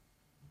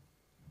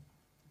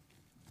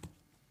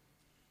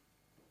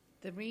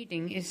The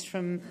reading is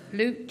from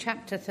Luke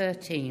chapter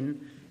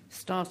 13,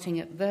 starting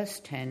at verse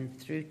 10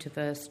 through to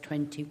verse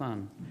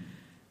 21.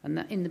 And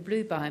that in the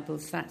Blue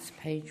Bibles, that's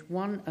page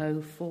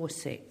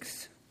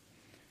 1046.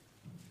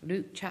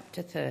 Luke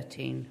chapter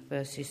 13,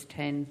 verses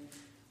 10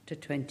 to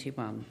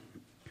 21.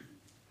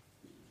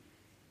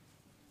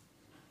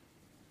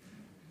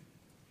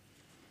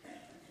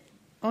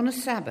 On a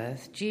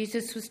Sabbath,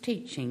 Jesus was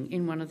teaching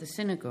in one of the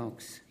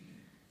synagogues.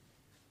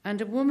 And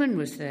a woman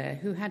was there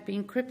who had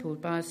been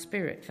crippled by a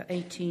spirit for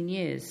 18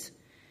 years.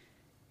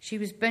 She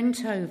was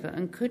bent over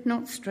and could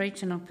not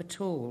straighten up at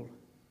all.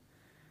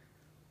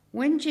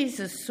 When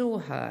Jesus saw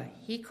her,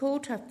 he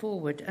called her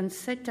forward and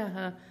said to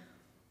her,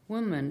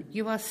 "Woman,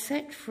 you are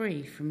set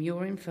free from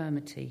your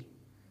infirmity."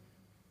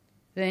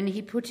 Then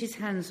he put his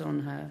hands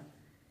on her,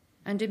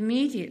 and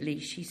immediately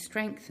she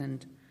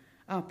strengthened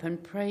up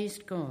and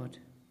praised God.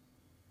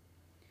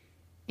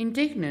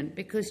 Indignant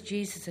because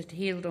Jesus had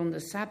healed on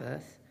the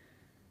Sabbath,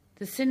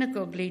 the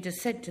synagogue leader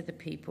said to the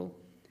people,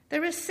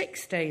 "There are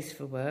 6 days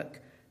for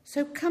work,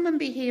 so come and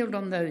be healed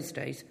on those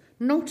days,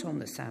 not on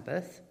the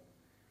Sabbath."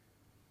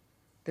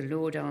 The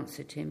Lord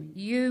answered him,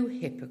 "You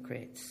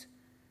hypocrites!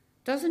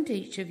 Doesn't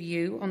each of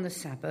you on the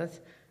Sabbath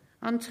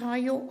untie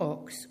your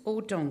ox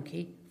or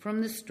donkey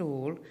from the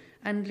stall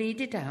and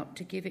lead it out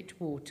to give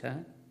it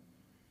water?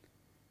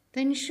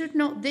 Then should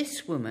not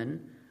this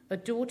woman, a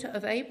daughter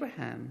of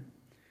Abraham,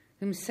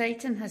 whom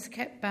Satan has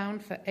kept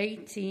bound for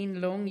 18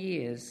 long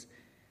years,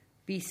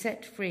 be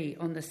set free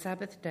on the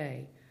Sabbath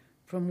day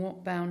from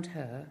what bound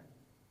her?"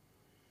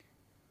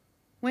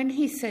 When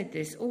he said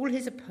this, all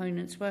his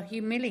opponents were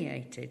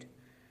humiliated,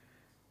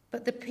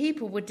 but the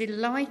people were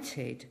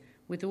delighted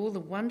with all the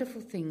wonderful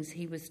things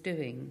he was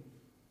doing.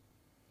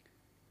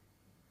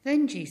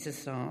 Then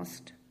Jesus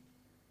asked,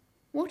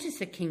 "What is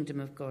the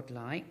kingdom of God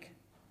like?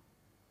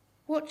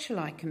 What shall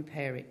I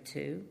compare it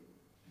to?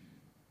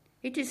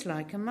 It is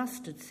like a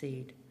mustard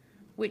seed,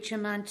 which a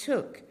man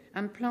took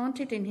and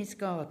planted in his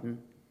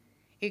garden.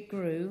 It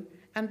grew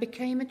and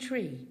became a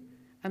tree,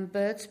 and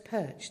birds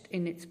perched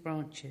in its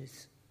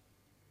branches."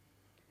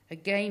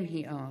 Again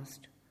he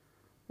asked,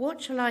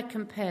 "What shall I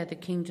compare the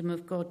kingdom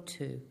of God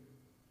to?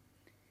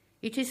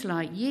 It is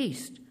like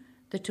yeast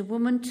that a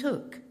woman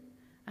took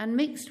and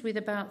mixed with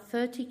about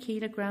 30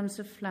 kilograms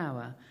of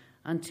flour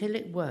until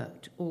it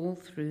worked all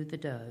through the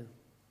dough."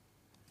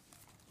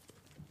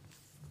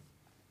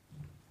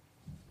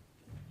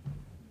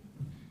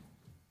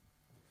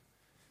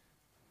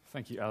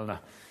 Thank you, Eleanor.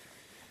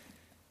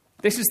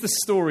 This is the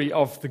story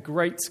of the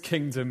Great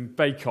Kingdom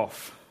Bake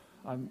Off.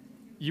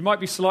 You might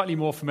be slightly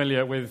more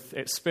familiar with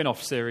its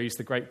spin-off series,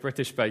 The Great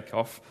British Bake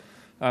Off.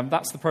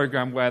 That's the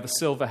programme where the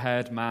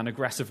silver-haired man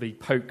aggressively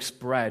pokes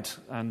bread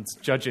and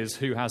judges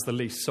who has the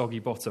least soggy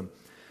bottom.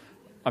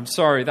 I'm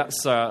sorry,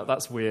 that's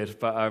weird,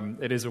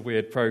 but it is a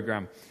weird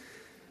programme.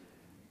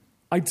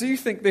 I do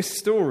think this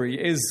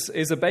story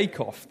is a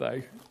bake-off,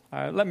 though.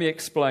 Let me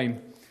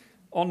explain.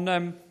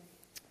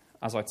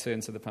 As I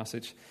turn to the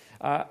passage,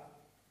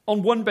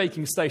 on one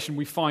baking station,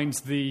 we find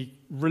the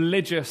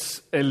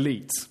religious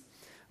elite.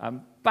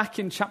 Back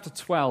in chapter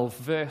 12,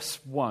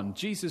 verse 1,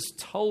 Jesus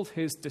told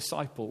his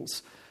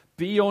disciples,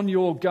 "Be on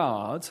your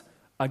guard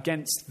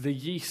against the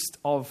yeast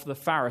of the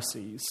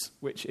Pharisees,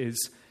 which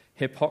is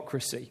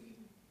hypocrisy."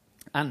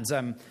 And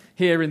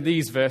here in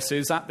these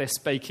verses, at this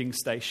baking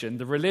station,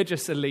 the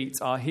religious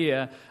elite are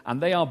here,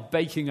 and they are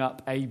baking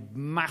up a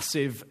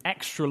massive,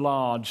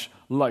 extra-large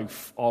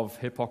loaf of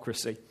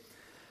hypocrisy.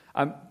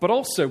 But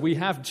also we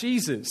have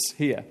Jesus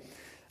here,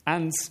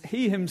 and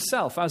he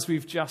himself, as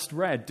we've just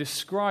read,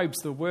 describes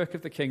the work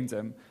of the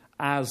kingdom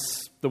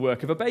as the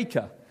work of a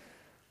baker.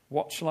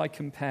 What shall I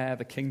compare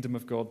the kingdom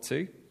of God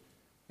to?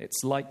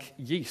 It's like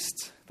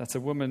yeast that a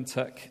woman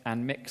took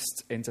and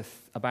mixed into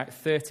about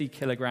 30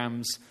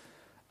 kilograms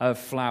of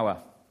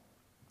flour.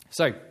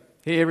 So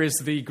here is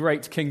the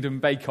Great Kingdom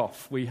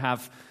Bake-Off. We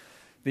have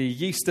the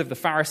yeast of the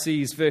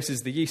Pharisees versus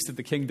the yeast of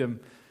the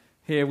kingdom.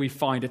 Here we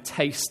find a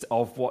taste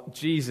of what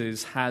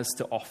Jesus has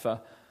to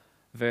offer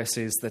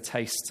versus the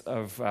taste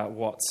of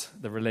what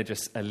the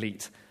religious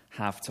elite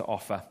have to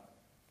offer.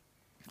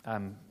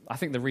 I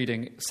think the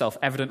reading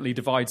self-evidently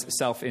divides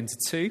itself into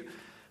two.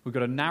 We've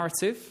got a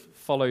narrative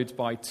followed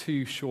by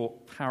 2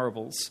 short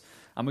parables.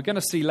 And we're going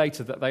to see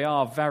later that they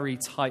are very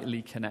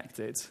tightly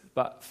connected.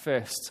 But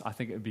first, I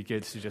think it would be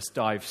good to just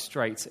dive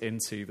straight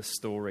into the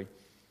story.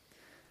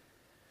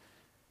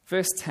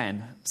 Verse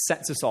 10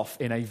 sets us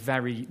off in a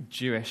very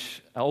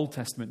Jewish, Old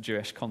Testament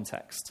Jewish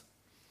context.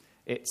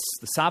 It's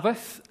the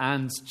Sabbath,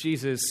 and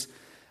Jesus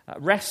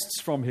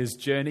rests from his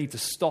journey to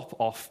stop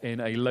off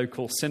in a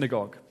local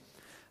synagogue.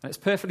 And it's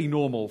perfectly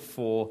normal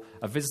for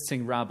a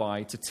visiting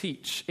rabbi to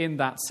teach in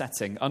that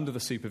setting under the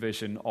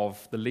supervision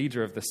of the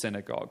leader of the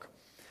synagogue.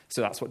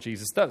 So that's what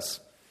Jesus does.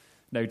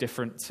 No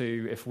different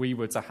to if we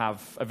were to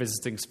have a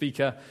visiting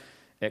speaker,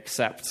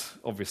 except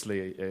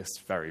obviously it's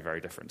very, very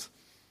different.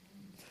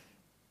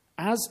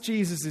 As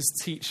Jesus is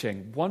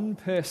teaching, one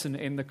person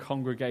in the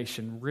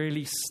congregation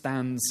really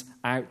stands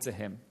out to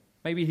him.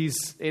 Maybe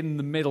he's in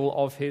the middle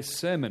of his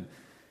sermon,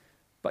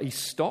 but he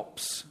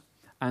stops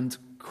and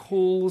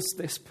calls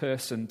this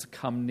person to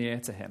come near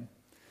to him.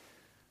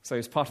 So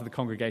as part of the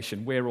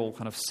congregation, we're all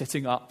kind of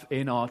sitting up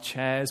in our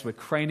chairs, we're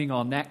craning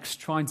our necks,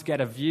 trying to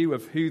get a view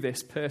of who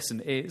this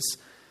person is.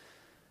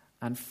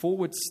 And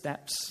forward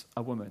steps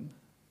a woman.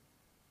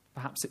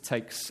 Perhaps it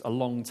takes a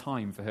long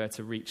time for her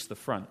to reach the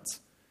front.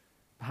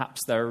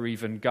 Perhaps there are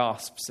even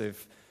gasps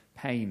of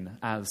pain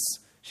as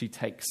she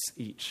takes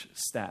each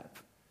step.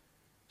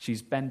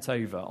 She's bent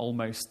over,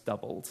 almost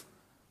doubled.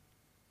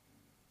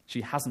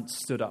 She hasn't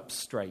stood up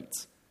straight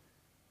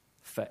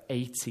for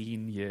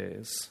 18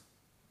 years.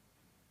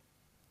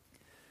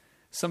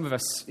 Some of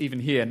us, even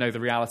here, know the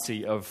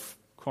reality of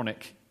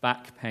chronic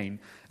back pain,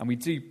 and we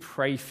do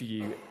pray for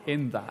you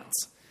in that.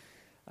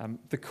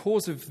 The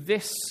cause of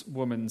this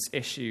woman's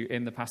issue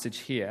in the passage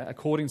here,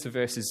 according to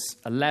verses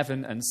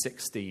 11 and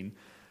 16,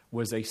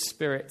 was a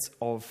spirit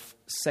of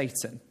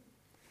Satan.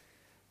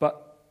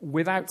 But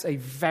without a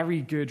very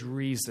good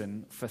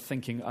reason for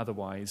thinking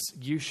otherwise,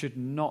 you should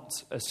not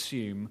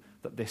assume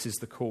that this is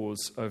the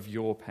cause of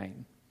your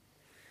pain.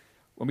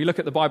 When we look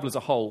at the Bible as a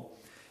whole,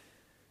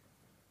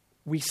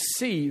 we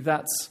see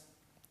that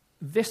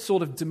this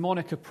sort of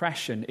demonic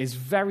oppression is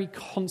very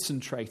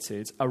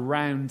concentrated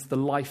around the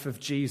life of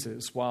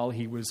Jesus while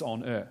he was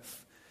on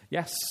earth.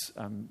 Yes,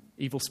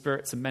 evil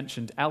spirits are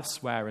mentioned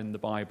elsewhere in the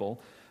Bible,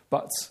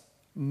 but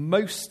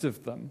most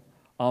of them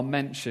are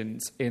mentioned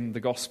in the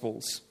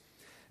Gospels.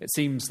 It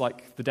seems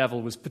like the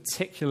devil was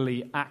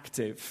particularly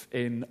active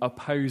in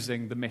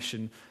opposing the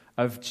mission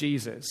of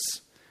Jesus.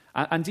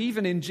 And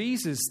even in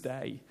Jesus'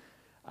 day,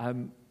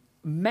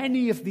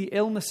 many of the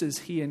illnesses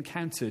he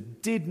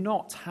encountered did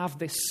not have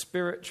this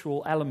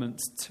spiritual element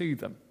to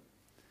them.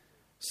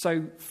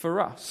 So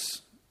for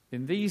us,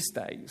 in these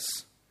days,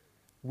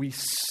 we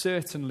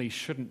certainly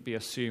shouldn't be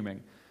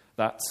assuming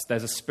that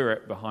there's a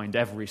spirit behind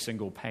every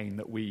single pain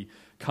that we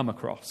come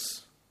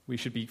across. We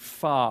should be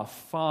far,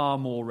 far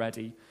more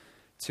ready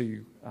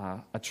to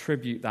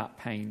attribute that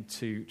pain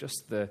to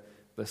just the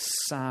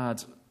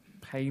sad,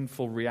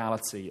 painful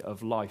reality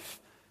of life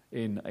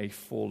in a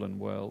fallen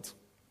world.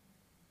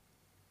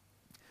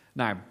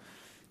 Now,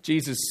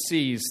 Jesus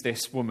sees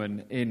this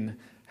woman in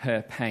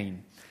her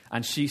pain,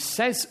 and he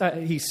says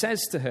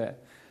to her,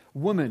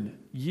 "Woman,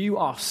 you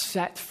are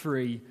set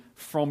free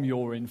from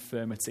your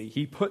infirmity."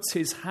 He puts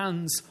his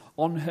hands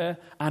on her,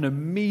 and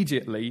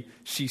immediately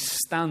she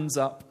stands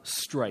up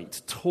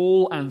straight,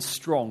 tall and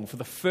strong, for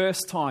the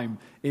first time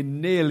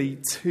in nearly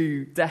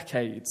 2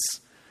 decades.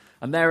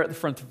 And there at the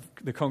front of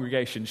the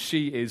congregation,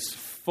 she is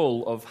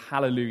full of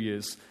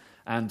hallelujahs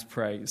and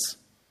praise.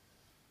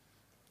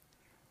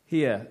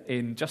 Here,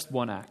 in just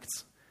one act,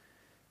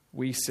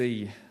 we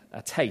see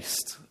a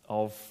taste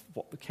of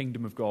what the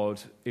kingdom of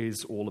God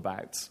is all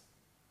about.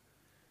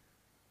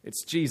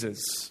 It's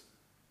Jesus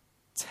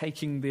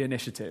taking the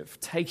initiative,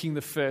 taking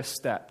the first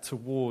step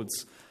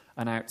towards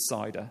an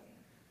outsider.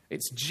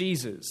 It's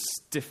Jesus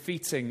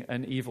defeating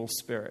an evil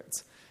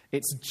spirit.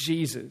 It's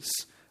Jesus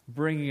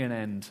bringing an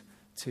end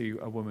to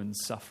a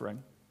woman's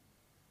suffering.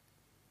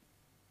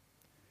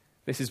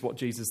 This is what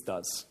Jesus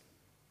does.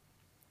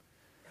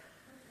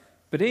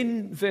 But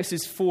in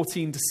verses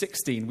 14 to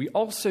 16, we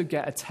also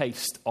get a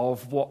taste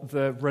of what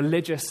the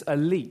religious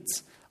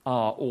elite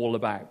are all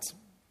about.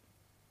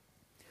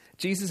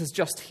 Jesus has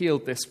just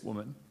healed this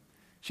woman.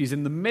 She's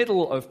in the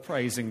middle of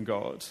praising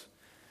God.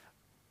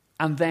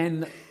 And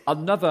then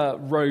another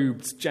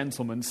robed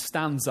gentleman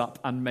stands up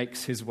and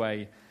makes his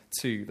way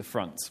to the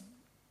front.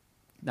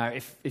 Now,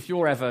 if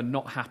you're ever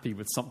not happy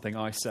with something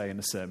I say in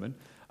a sermon,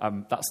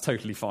 that's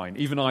totally fine.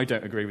 Even I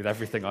don't agree with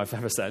everything I've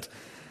ever said.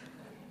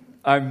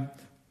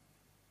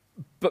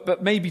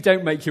 But maybe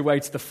don't make your way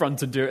to the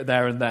front and do it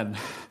there and then.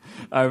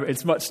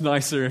 It's much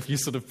nicer if you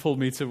sort of pull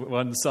me to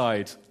one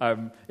side.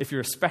 If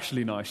you're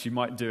especially nice, you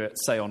might do it,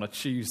 say, on a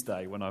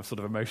Tuesday when I've sort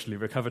of emotionally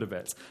recovered a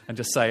bit, and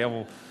just say, "Oh,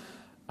 well,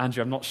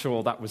 Andrew, I'm not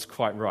sure that was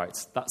quite right."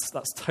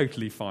 That's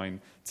totally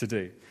fine to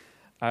do.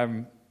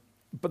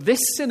 But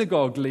this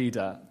synagogue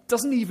leader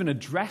doesn't even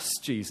address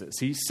Jesus.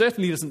 He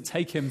certainly doesn't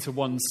take him to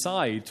one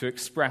side to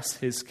express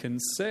his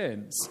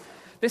concerns.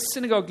 This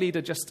synagogue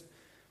leader just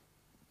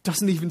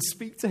doesn't even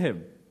speak to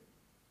him.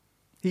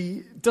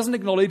 He doesn't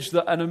acknowledge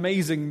that an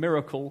amazing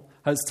miracle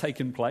has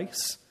taken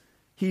place.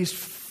 He's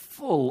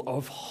full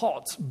of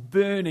hot,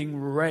 burning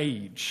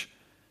rage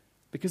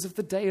because of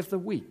the day of the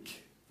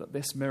week that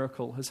this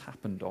miracle has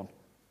happened on.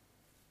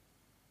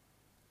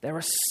 There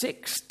are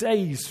 6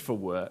 days for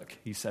work,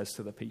 he says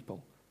to the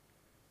people.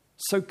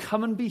 So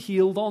come and be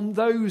healed on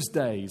those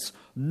days,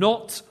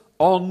 not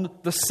on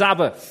the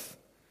Sabbath.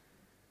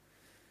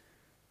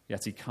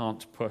 Yet he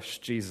can't push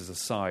Jesus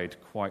aside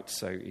quite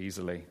so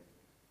easily.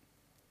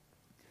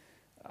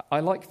 I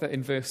like that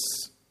in verse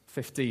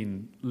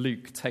 15,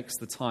 Luke takes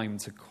the time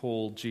to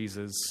call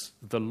Jesus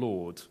the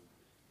Lord.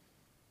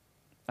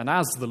 And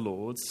as the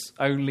Lord's,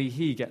 only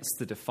he gets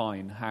to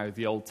define how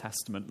the Old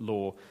Testament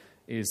law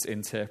is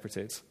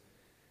interpreted.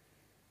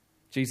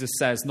 Jesus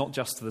says not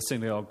just to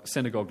the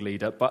synagogue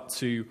leader, but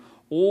to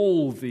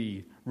all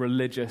the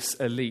religious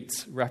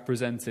elite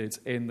represented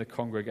in the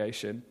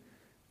congregation,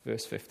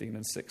 verse 15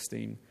 and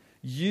 16.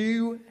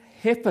 You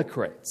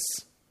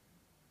hypocrites!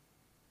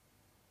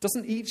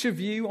 Doesn't each of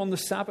you on the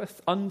Sabbath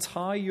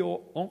untie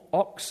your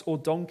ox or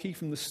donkey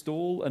from the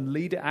stall and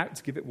lead it out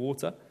to give it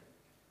water?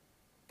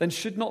 Then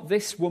should not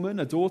this woman,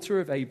 a daughter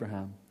of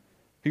Abraham,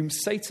 whom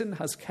Satan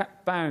has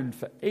kept bound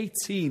for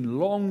 18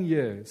 long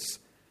years,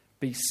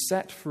 be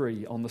set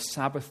free on the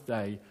Sabbath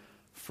day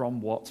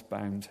from what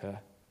bound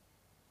her?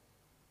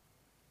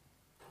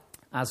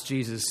 As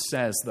Jesus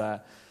says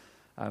there,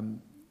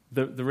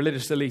 the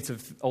religious elite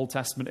of Old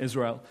Testament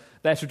Israel,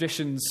 their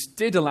traditions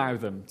did allow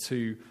them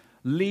to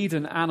lead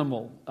an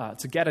animal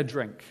to get a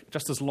drink,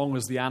 just as long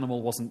as the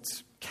animal wasn't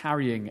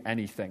carrying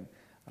anything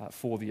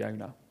for the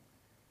owner.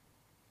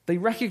 They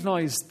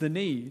recognized the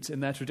need in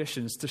their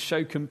traditions to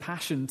show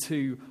compassion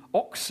to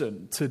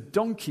oxen, to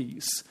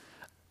donkeys,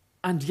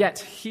 and yet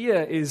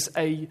here is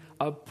a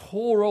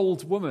poor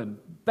old woman,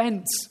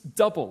 bent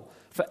double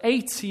for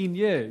 18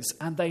 years,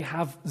 and they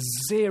have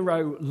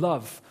zero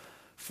love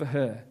for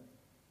her.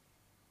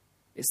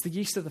 It's the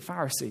yeast of the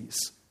Pharisees.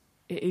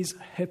 It is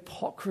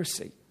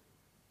hypocrisy.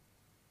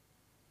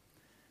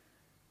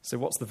 So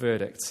what's the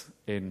verdict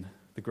in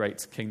the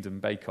Great Kingdom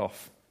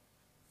Bake-Off?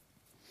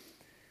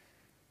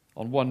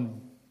 On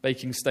one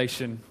baking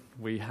station,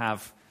 we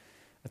have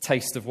a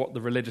taste of what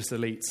the religious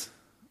elite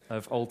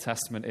of Old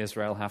Testament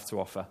Israel have to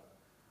offer.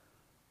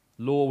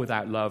 Law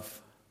without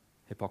love,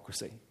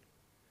 hypocrisy.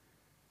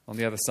 On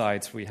the other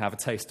side, we have a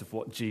taste of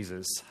what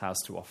Jesus has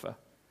to offer.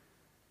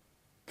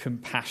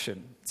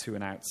 Compassion to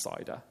an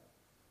outsider.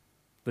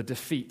 The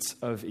defeat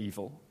of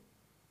evil.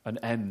 An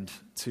end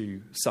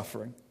to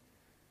suffering.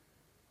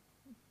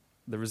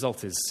 The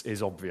result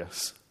is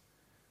obvious.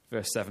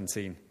 Verse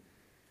 17.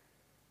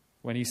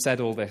 When he said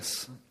all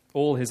this,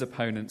 all his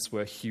opponents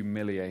were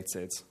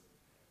humiliated,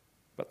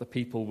 but the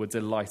people were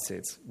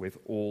delighted with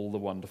all the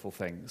wonderful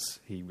things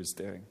he was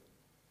doing.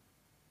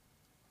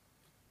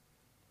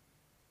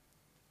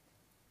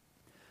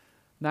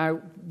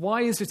 Now,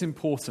 why is it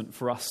important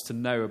for us to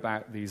know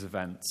about these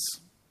events?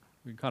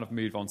 We can kind of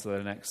move on to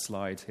the next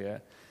slide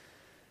here.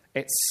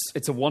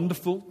 It's a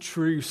wonderful,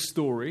 true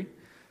story,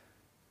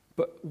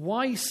 but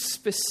why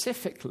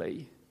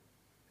specifically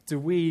do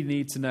we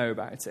need to know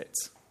about it?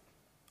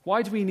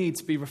 Why do we need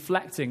to be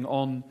reflecting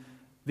on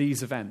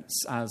these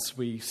events as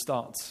we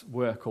start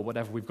work or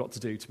whatever we've got to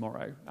do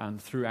tomorrow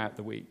and throughout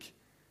the week?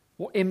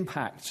 What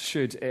impact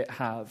should it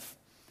have?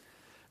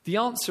 The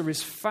answer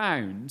is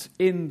found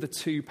in the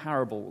two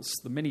parables,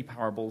 the mini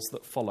parables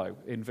that follow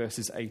in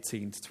verses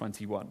 18 to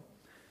 21.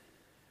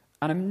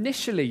 And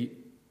initially,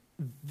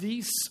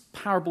 these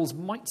parables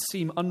might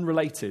seem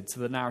unrelated to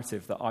the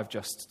narrative that I've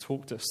just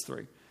talked us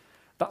through.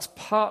 That's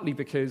partly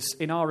because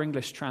in our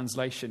English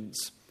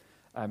translations,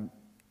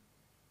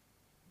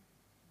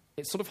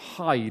 it sort of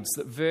hides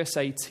that verse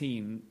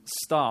 18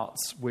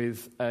 starts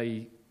with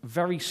a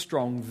very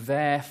strong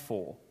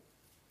therefore.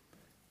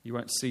 You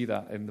won't see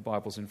that in the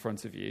Bibles in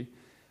front of you,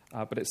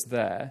 but it's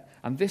there.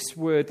 And this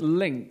word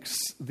links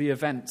the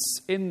events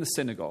in the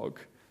synagogue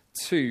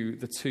to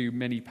the two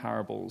mini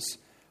parables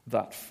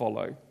that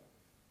follow.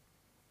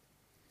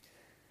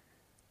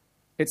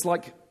 It's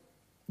like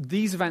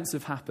these events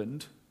have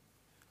happened,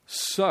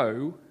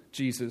 so,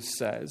 Jesus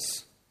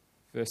says,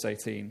 verse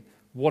 18,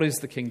 what is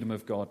the kingdom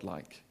of God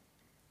like?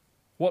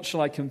 What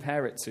shall I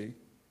compare it to?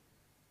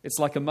 It's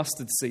like a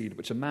mustard seed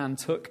which a man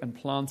took and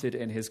planted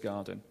in his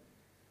garden.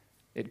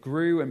 It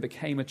grew and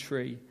became a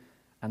tree,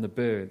 and the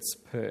birds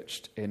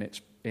perched in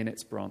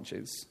its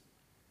branches.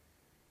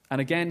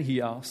 And again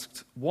he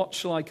asked, what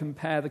shall I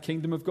compare the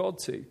kingdom of God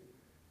to?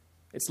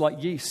 It's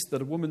like yeast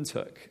that a woman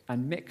took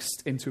and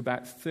mixed into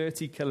about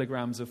 30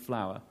 kilograms of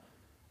flour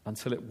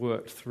until it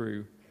worked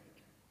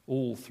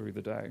all through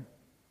the dough.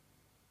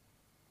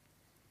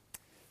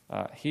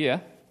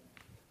 Here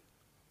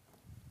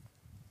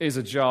is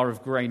a jar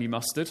of grainy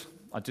mustard.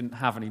 I didn't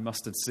have any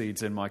mustard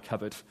seeds in my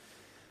cupboard.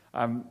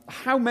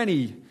 How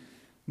many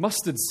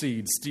mustard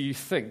seeds do you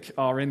think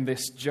are in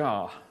this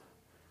jar?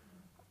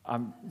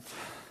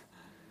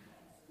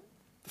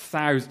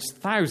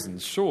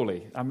 Thousands,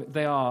 surely.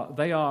 They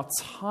are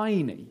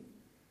tiny.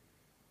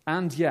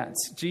 And yet,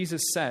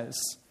 Jesus says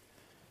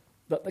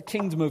that the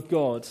kingdom of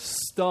God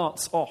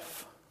starts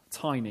off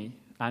tiny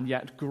and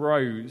yet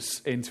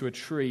grows into a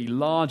tree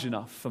large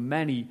enough for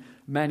many,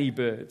 many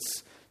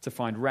birds to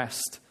find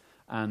rest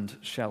and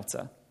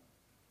shelter.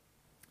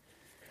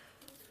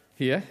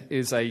 Here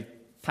is a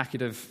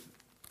packet of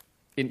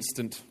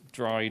instant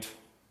dried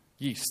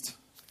yeast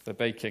for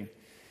baking.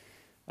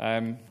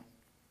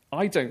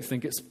 I don't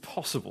think it's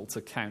possible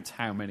to count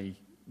how many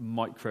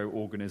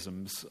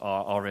microorganisms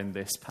are in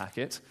this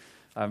packet.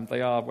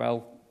 They are,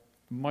 well,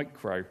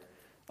 micro,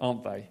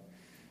 aren't they?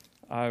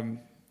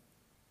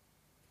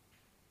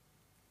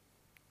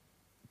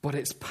 But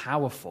it's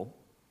powerful.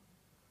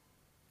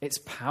 It's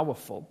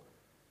powerful.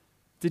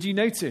 Did you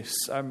notice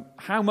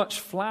how much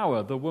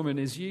flour the woman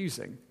is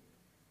using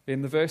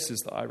in the verses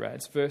that I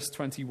read? Verse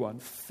 21,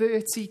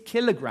 30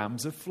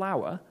 kilograms of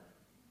flour.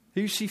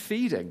 Who's she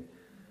feeding?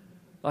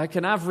 Like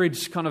an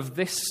average kind of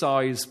this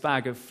size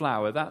bag of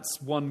flour,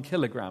 that's 1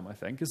 kilogram, I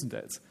think, isn't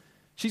it?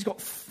 She's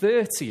got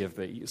 30 of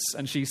these,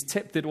 and she's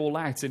tipped it all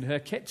out in her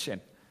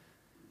kitchen.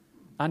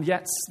 And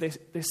yet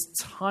this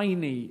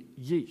tiny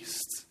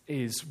yeast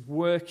is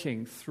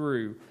working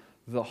through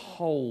the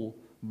whole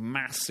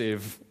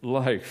massive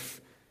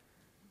loaf,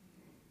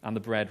 and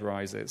the bread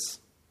rises.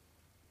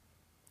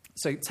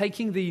 So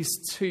taking these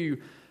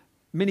two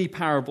mini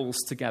parables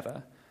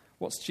together,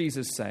 what's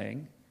Jesus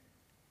saying?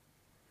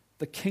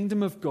 The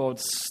kingdom of God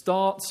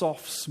starts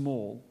off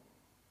small,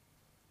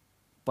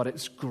 but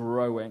it's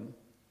growing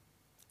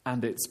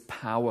and it's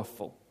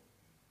powerful.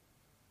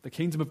 The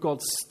kingdom of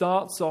God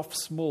starts off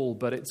small,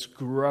 but it's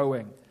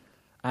growing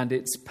and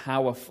it's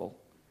powerful.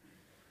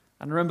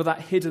 And remember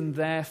that hidden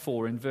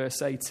therefore in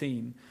verse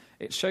 18.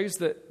 It shows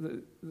that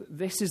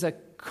this is a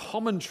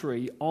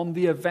commentary on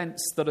the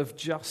events that have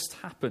just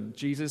happened.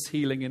 Jesus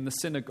healing in the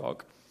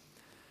synagogue.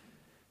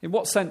 In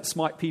what sense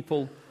might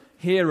people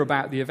hear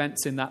about the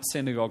events in that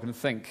synagogue and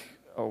think,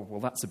 oh, well,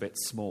 that's a bit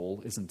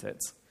small, isn't it?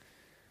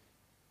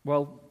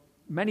 Well,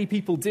 many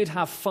people did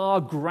have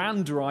far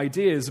grander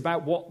ideas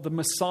about what the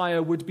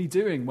Messiah would be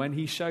doing when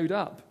he showed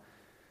up.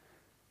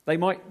 They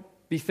might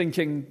be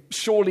thinking,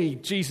 surely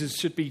Jesus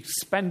should be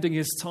spending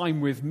his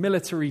time with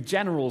military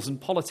generals and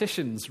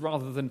politicians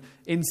rather than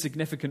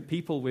insignificant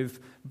people with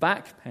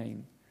back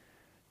pain.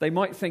 They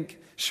might think,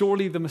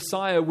 surely the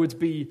Messiah would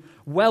be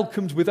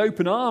welcomed with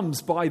open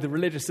arms by the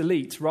religious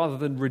elite rather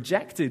than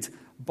rejected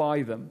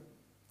by them.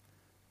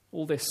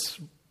 All this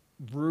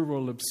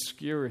rural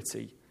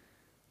obscurity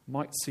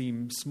might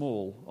seem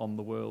small on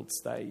the world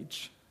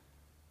stage.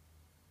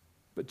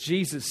 But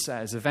Jesus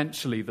says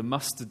eventually the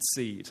mustard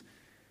seed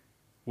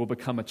will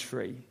become a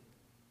tree.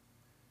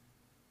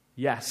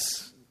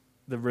 Yes,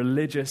 the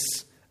religious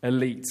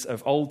elite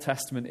of Old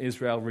Testament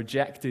Israel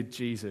rejected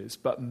Jesus,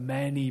 but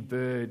many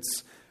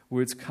birds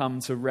would come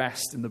to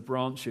rest in the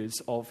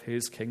branches of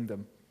his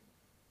kingdom.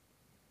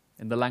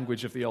 In the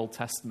language of the Old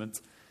Testament,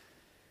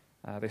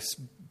 this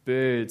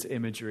bird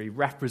imagery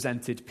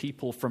represented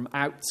people from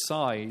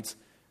outside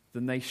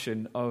the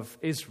nation of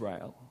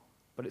Israel.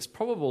 But it's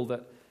probable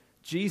that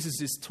Jesus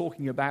is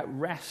talking about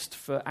rest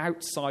for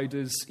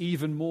outsiders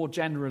even more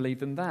generally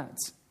than that.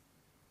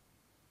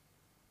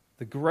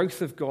 The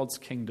growth of God's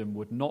kingdom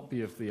would not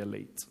be of the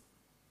elite,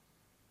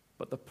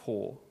 but the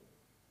poor,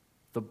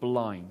 the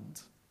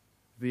blind,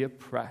 the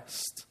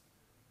oppressed,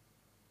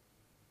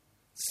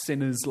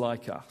 sinners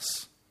like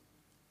us.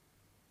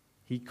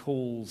 He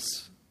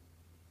calls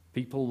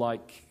people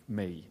like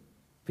me,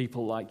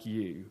 people like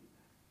you,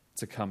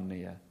 to come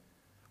near.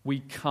 We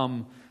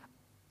come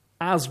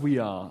as we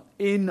are,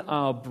 in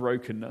our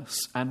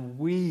brokenness, and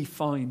we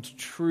find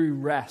true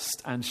rest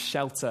and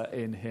shelter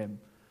in him.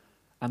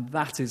 And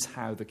that is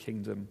how the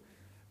kingdom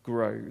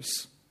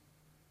grows.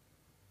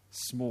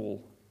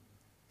 Small,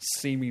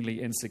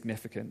 seemingly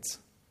insignificant,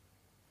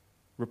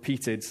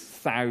 repeated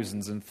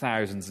thousands and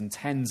thousands and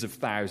tens of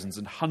thousands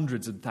and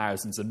hundreds of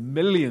thousands and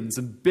millions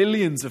and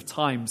billions of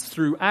times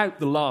throughout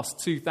the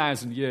last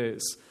 2,000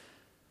 years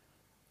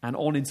and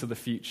on into the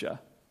future,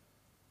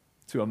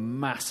 to a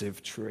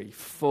massive tree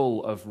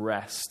full of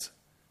rest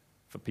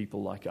for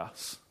people like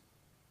us.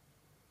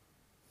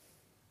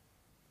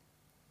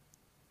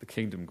 The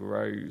kingdom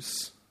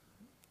grows.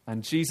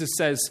 And Jesus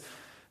says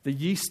the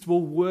yeast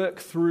will work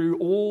through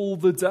all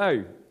the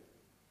dough.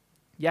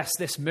 Yes,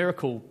 this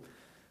miracle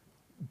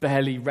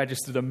barely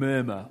registered a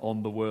murmur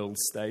on the world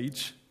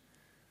stage,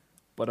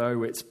 but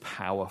oh, it's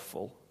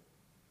powerful.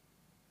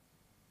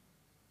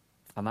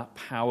 And that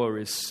power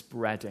is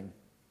spreading.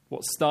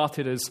 What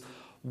started as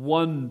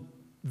one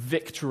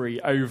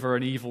victory over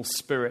an evil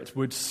spirit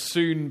would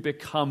soon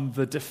become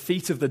the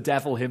defeat of the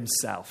devil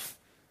himself.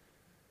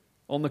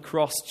 On the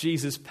cross,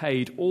 Jesus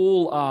paid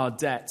all our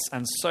debts,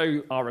 and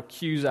so our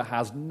accuser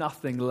has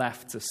nothing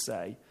left to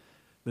say.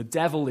 The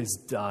devil is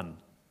done.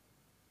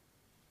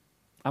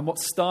 And what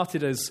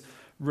started as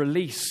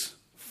release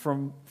for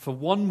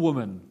one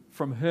woman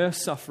from her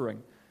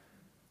suffering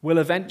will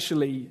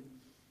eventually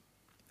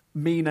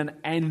mean an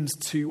end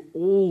to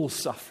all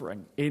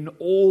suffering in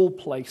all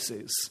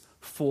places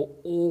for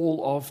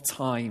all of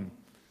time.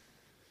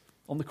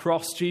 On the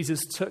cross,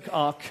 Jesus took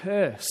our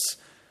curse,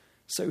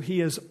 so he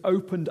has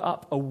opened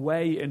up a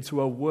way into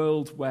a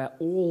world where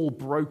all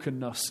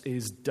brokenness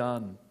is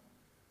done,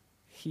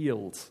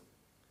 healed.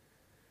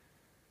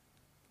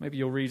 Maybe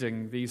you're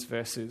reading these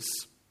verses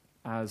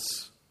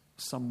as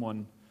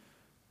someone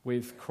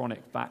with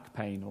chronic back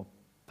pain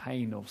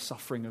or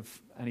suffering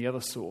of any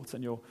other sort,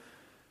 and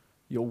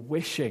you're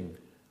wishing,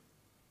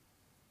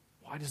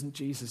 why doesn't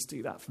Jesus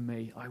do that for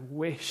me? I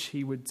wish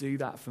he would do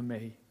that for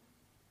me.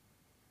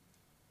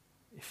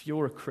 If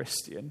you're a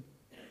Christian,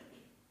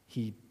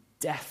 he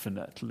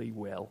definitely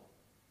will.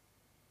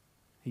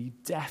 He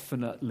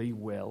definitely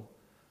will.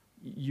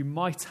 You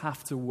might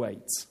have to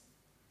wait.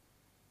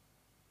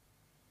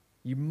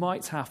 You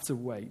might have to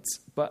wait.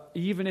 But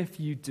even if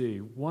you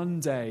do, one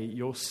day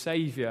your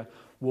Savior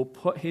will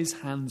put his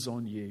hands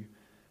on you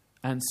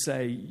and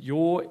say,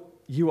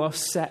 you are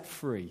set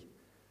free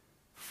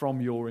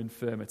from your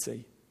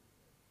infirmity.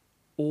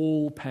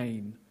 All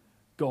pain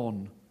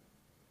gone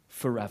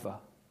forever.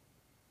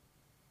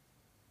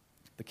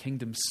 The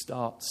kingdom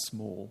starts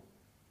small,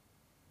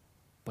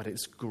 but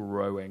it's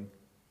growing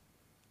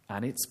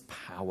and it's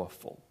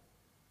powerful.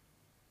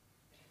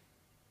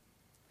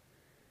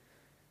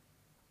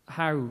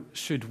 How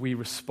should we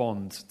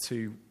respond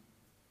to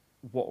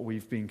what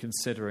we've been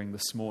considering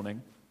this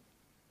morning?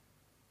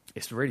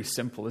 It's really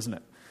simple, isn't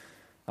it?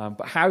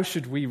 But how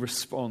should we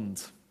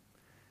respond?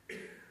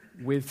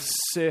 With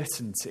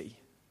certainty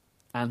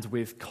and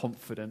with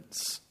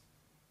confidence.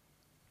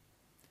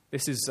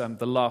 This is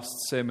the last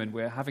sermon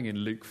we're having in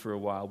Luke for a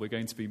while. We're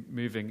going to be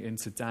moving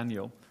into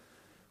Daniel.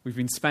 We've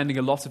been spending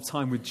a lot of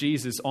time with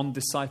Jesus on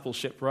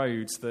discipleship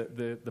roads,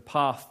 the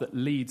path that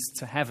leads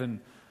to heaven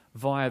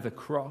via the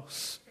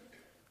cross.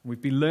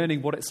 We've been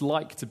learning what it's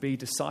like to be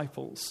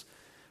disciples.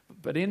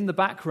 But in the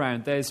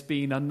background, there's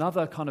been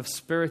another kind of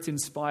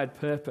Spirit-inspired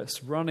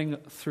purpose running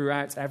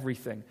throughout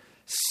everything.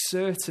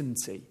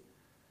 Certainty,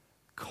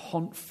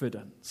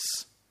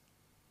 confidence.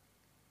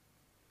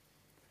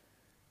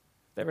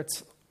 There are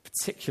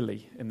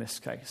particularly, in this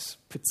case,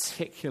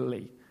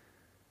 particularly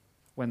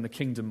when the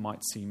kingdom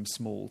might seem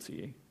small to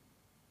you.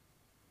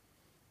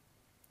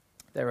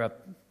 There are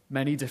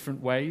many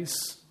different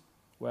ways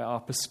where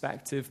our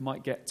perspective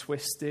might get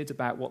twisted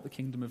about what the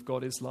kingdom of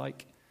God is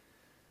like.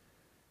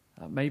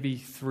 Maybe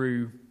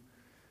through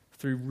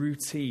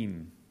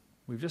routine.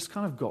 We've just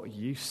kind of got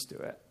used to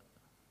it.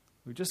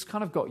 We've just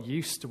kind of got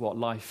used to what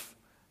life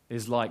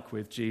is like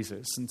with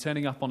Jesus. And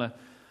turning up on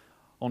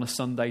a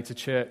Sunday to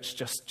church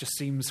just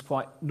seems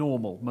quite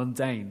normal,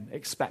 mundane,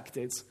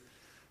 expected.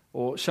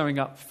 Or showing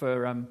up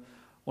for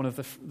one of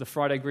the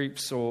Friday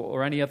groups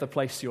or any other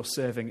place you're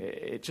serving,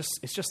 it's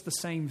just the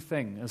same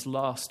thing as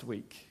last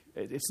week.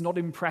 It's not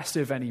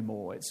impressive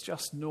anymore. It's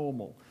just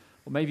normal.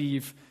 Or maybe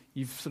you've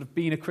sort of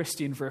been a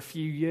Christian for a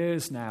few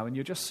years now and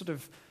you're just sort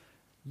of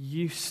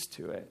used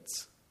to it.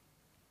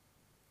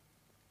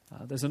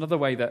 There's another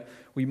way that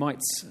we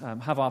might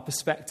have our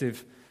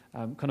perspective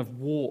kind of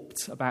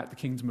warped about the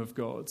kingdom of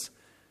God.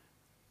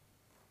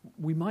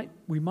 We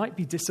might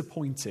be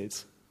disappointed.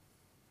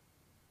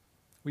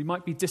 We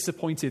might be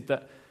disappointed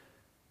that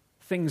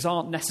things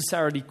aren't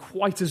necessarily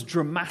quite as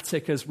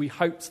dramatic as we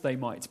hoped they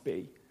might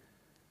be.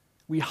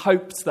 We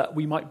hoped that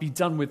we might be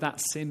done with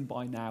that sin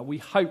by now. We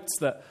hoped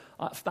that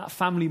that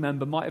family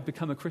member might have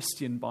become a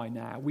Christian by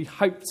now. We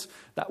hoped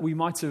that we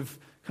might have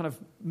kind of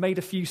made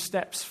a few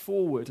steps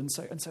forward, and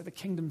so the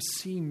kingdom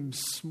seems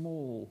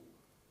small.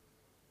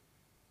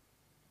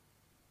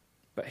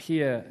 But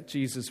hear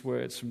Jesus'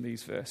 words from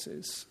these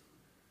verses.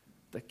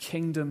 The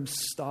kingdom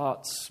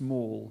starts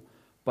small,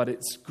 but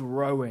it's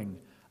growing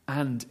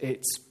and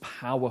it's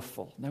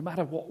powerful, no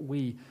matter what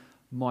we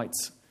might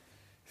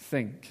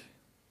think.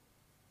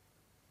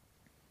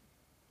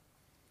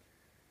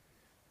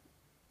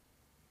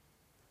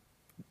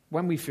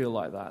 When we feel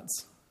like that,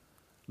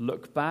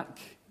 look back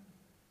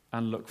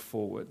and look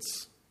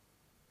forwards.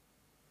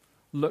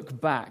 Look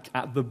back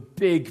at the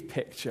big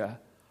picture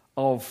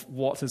of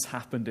what has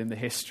happened in the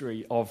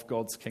history of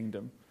God's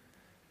kingdom.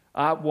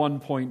 At one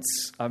point,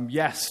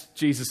 yes,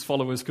 Jesus'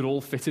 followers could all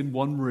fit in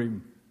one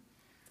room.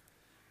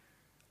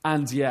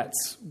 And yet,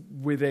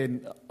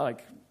 within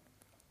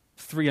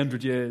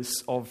 300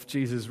 years of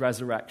Jesus'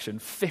 resurrection,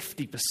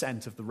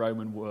 50% of the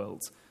Roman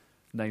world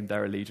named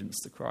their allegiance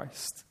to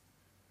Christ.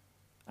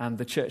 And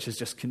the church has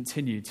just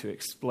continued to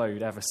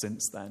explode ever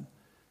since then.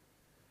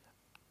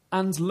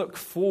 And look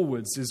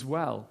forwards as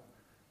well,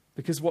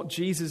 because what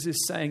Jesus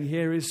is saying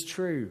here is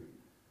true.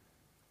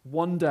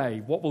 One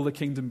day, what will the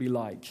kingdom be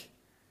like?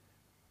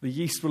 The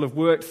yeast will have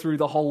worked through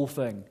the whole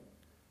thing.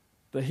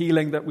 The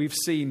healing that we've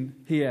seen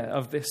here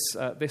of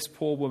this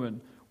poor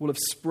woman will have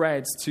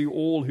spread to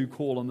all who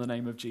call on the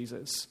name of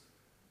Jesus.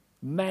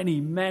 Many,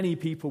 many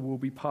people will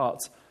be part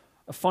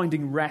of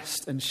finding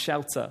rest and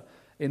shelter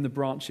in the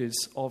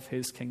branches of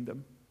his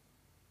kingdom.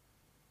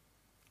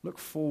 Look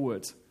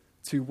forward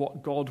to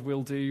what God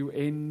will do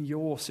in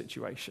your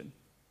situation.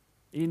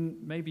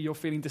 Maybe you're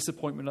feeling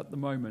disappointment at the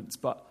moment,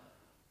 but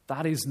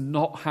that is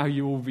not how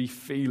you will be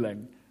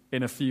feeling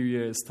in a few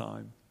years'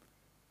 time.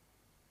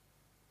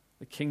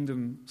 The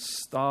kingdom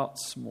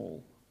starts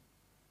small,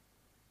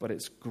 but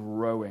it's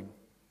growing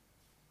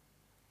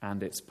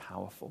and it's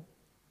powerful.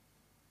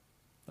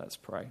 Let's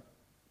pray.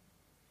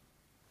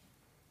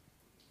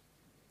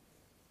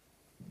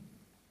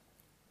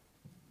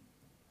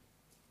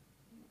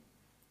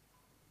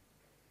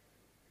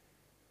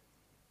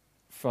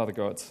 Father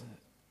God,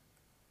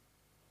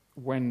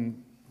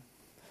 when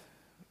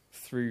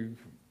through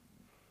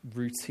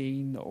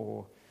routine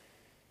or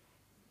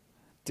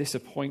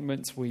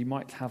disappointment we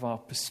might have our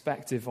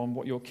perspective on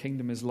what your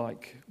kingdom is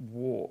like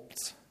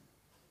warped,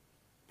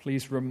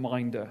 please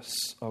remind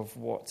us of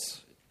what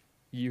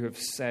you have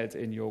said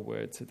in your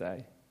word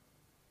today.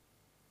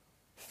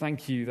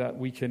 Thank you that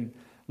we can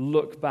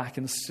look back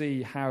and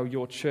see how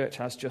your church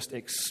has just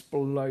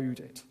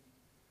exploded.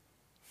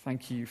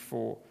 Thank you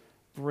for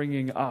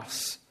bringing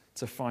us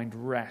to find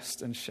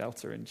rest and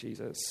shelter in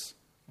Jesus.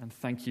 And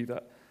thank you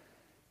that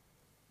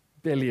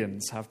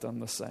billions have done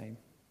the same.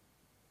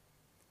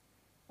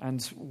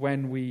 And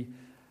when we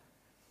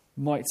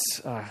might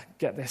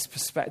get this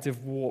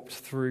perspective warped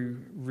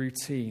through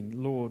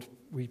routine, Lord,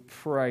 we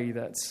pray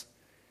that,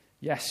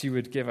 yes, you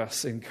would give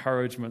us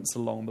encouragements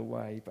along the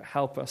way, but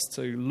help us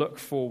to look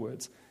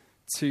forward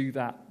to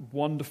that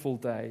wonderful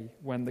day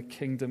when the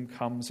kingdom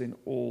comes in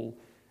all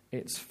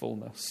its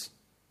fullness.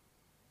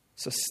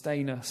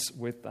 Sustain us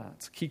with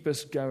that. Keep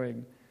us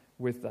going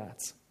with that.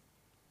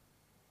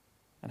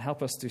 And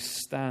help us to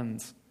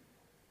stand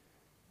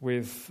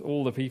with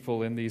all the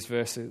people in these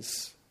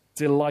verses,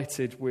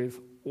 delighted with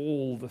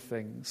all the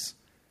things,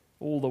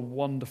 all the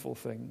wonderful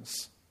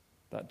things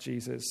that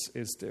Jesus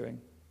is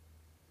doing.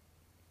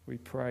 We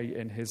pray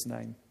in his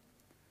name.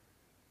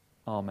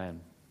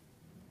 Amen.